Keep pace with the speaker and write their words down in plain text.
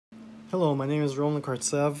Hello, my name is Roland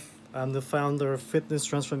Kartsev. I'm the founder of Fitness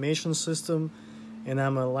Transformation System, and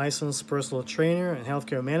I'm a licensed personal trainer and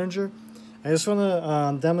healthcare manager. I just want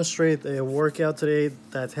to demonstrate a workout today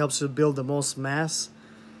that helps you build the most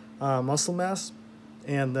muscle mass.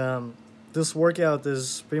 And this workout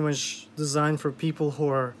is pretty much designed for people who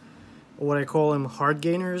are what I call them hard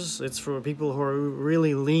gainers. It's for people who are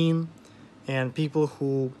really lean and people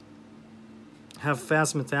who have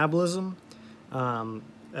fast metabolism.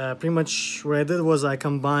 Pretty much what I did was I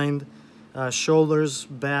combined shoulders,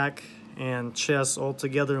 back, and chest all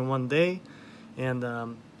together in one day. And I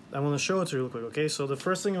want to show it to you real quick, okay? So the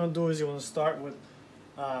first thing you want to do is you want to start with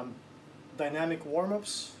dynamic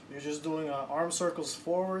warm-ups. You're just doing arm circles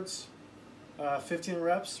forwards, 15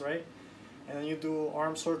 reps, right? And then you do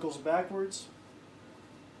arm circles backwards,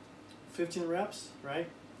 15 reps, right?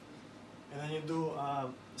 And then you do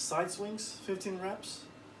side swings, 15 reps.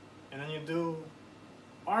 And then you do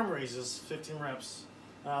arm raises, 15 reps.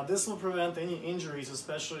 This will prevent any injuries,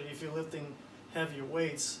 especially if you're lifting heavier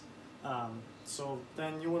weights. So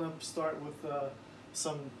then you want to start with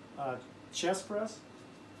some chest press.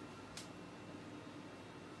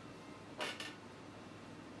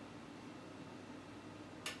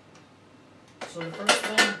 So the first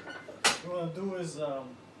thing you want to do is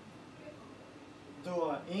do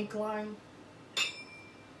an incline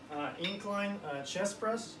chest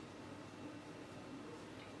press.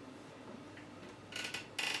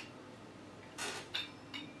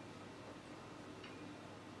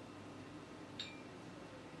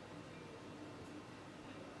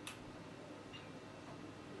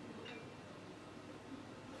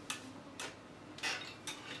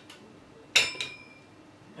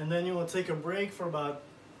 And then you will take a break for about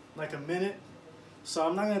like a minute. So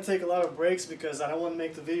I'm not going to take a lot of breaks because I don't want to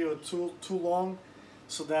make the video too long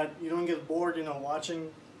so that you don't get bored, watching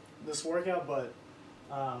this workout. But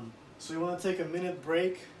so you want to take a minute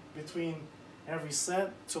break between every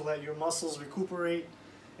set to let your muscles recuperate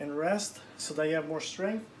and rest so that you have more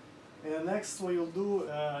strength. And the next what you'll do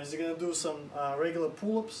is you're going to do some regular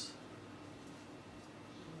pull-ups.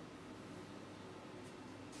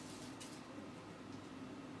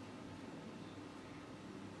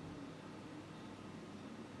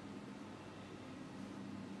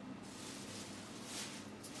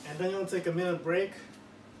 And then you want to take a minute break.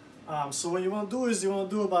 So what you want to do is you want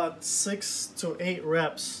to do about 6 to 8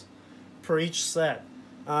 reps per each set.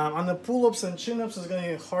 On the pull-ups and chin-ups, it's going to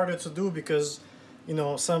be harder to do because,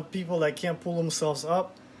 some people that can't pull themselves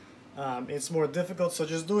up, it's more difficult. So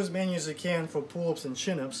just do as many as you can for pull-ups and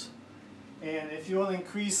chin-ups. And if you want to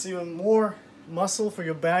increase even more muscle for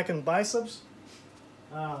your back and biceps,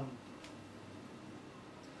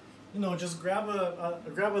 just grab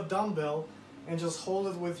a dumbbell and just hold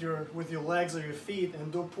it with your legs or your feet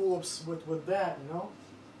and do pull-ups with that,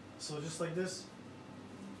 So just like this.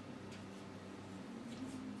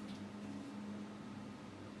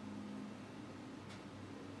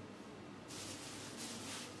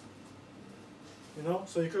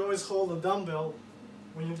 So you could always hold a dumbbell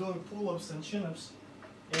when you're doing pull-ups and chin-ups,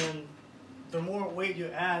 and the more weight you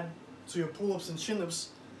add to your pull-ups and chin-ups,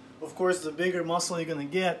 of course, the bigger muscle you're gonna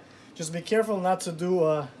get. Just be careful not to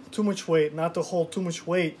do too much weight, not to hold too much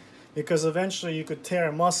weight, because eventually you could tear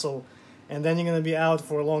a muscle, and then you're gonna be out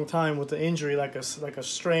for a long time with the injury, like a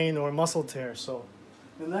strain or a muscle tear. So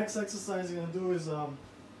the next exercise you're gonna do is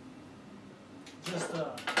just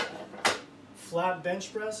a flat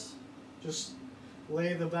bench press. Just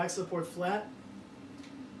lay the back support flat.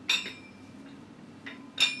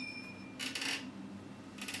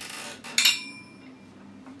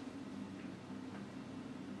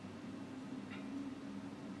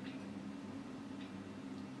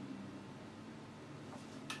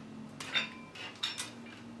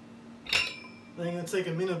 Then you're going to take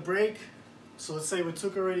a minute break. So let's say we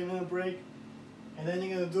took already a minute break. And then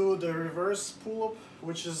you're going to do the reverse pull-up,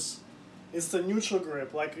 which is, it's the neutral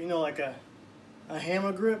grip, like a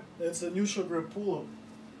hammer grip. It's a neutral grip pull-up.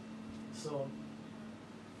 So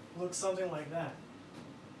looks something like that.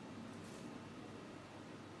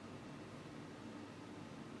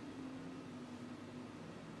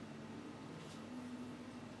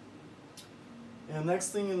 And the next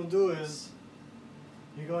thing you're going to do is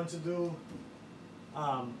you're going to do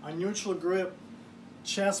a neutral grip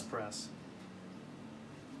chest press.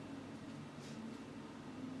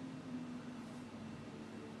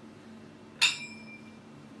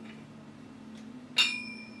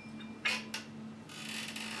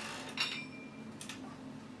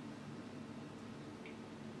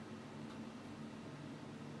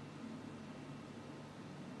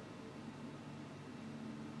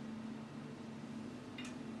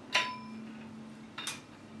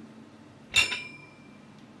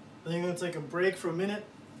 Then you're going to take a break for a minute.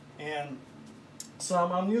 And so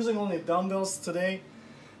I'm using only dumbbells today.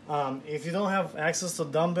 If you don't have access to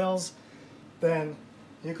dumbbells, then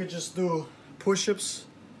you could just do push-ups.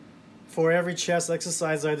 For every chest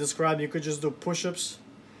exercise I described, you could just do push-ups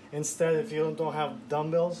instead if you don't have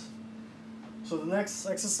dumbbells. So the next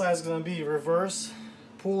exercise is going to be reverse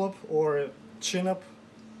pull-up or chin-up.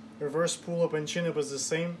 Reverse pull-up and chin-up is the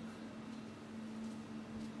same.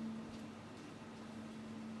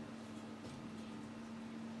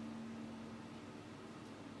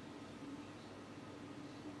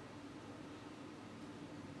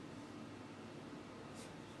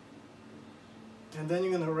 And then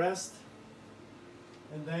you're going to rest,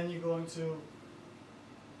 and then you're going to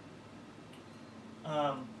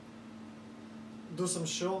do some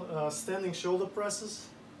standing shoulder presses.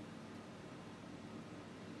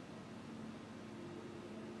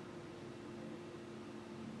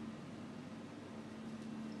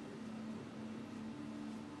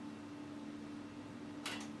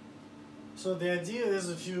 So the idea is,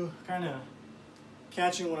 if you kind of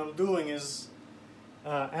catching what I'm doing, is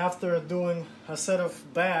after doing a set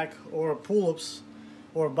of back or pull-ups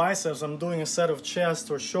or biceps, I'm doing a set of chest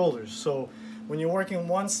or shoulders. So when you're working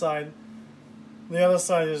one side, the other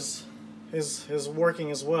side is working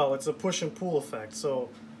as well. It's a push and pull effect. So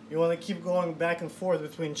you want to keep going back and forth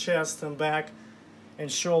between chest and back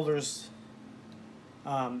and shoulders,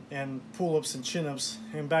 and pull-ups and chin-ups,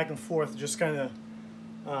 and back and forth, just kind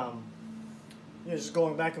of just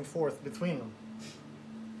going back and forth between them.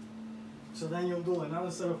 So then you'll do another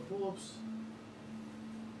set of pull-ups.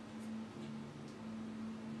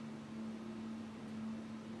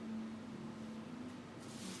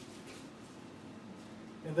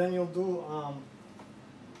 And then you'll do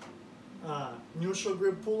neutral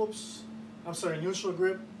grip pull-ups. I'm sorry, neutral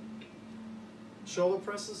grip shoulder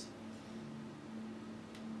presses.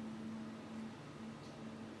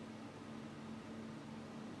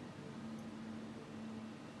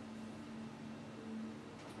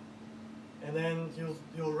 And then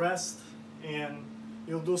you'll rest, and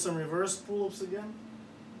you'll do some reverse pull-ups again.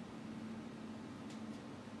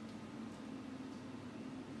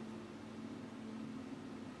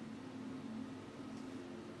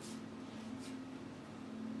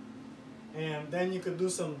 And then you could do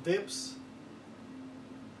some dips.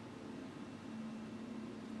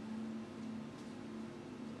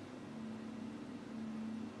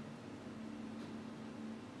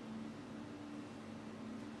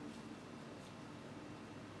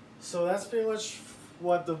 So that's pretty much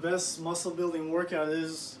what the best muscle building workout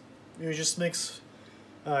is. You just mix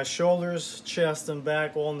shoulders, chest, and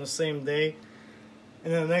back all in the same day.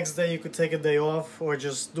 And then the next day you could take a day off, or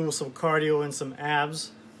just do some cardio and some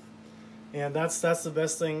abs. And that's the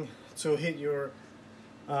best thing, to hit your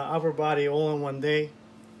upper body all in one day.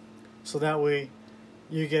 So that way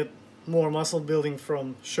you get more muscle building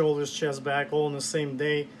from shoulders, chest, back all in the same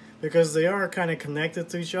day, because they are kind of connected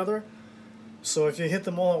to each other. So if you hit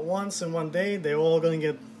them all at once in one day, they're all going to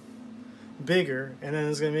get bigger, and then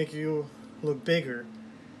it's going to make you look bigger.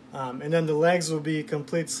 And then the legs will be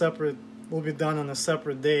complete separate, will be done on a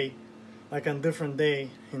separate day, like on a different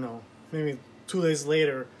day, you know, maybe 2 days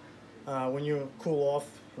later, when you cool off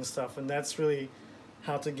and stuff. And that's really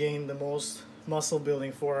how to gain the most muscle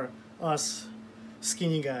building for us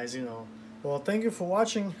skinny guys, you know. Well, thank you for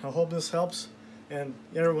watching. I hope this helps, and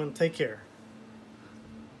everyone take care.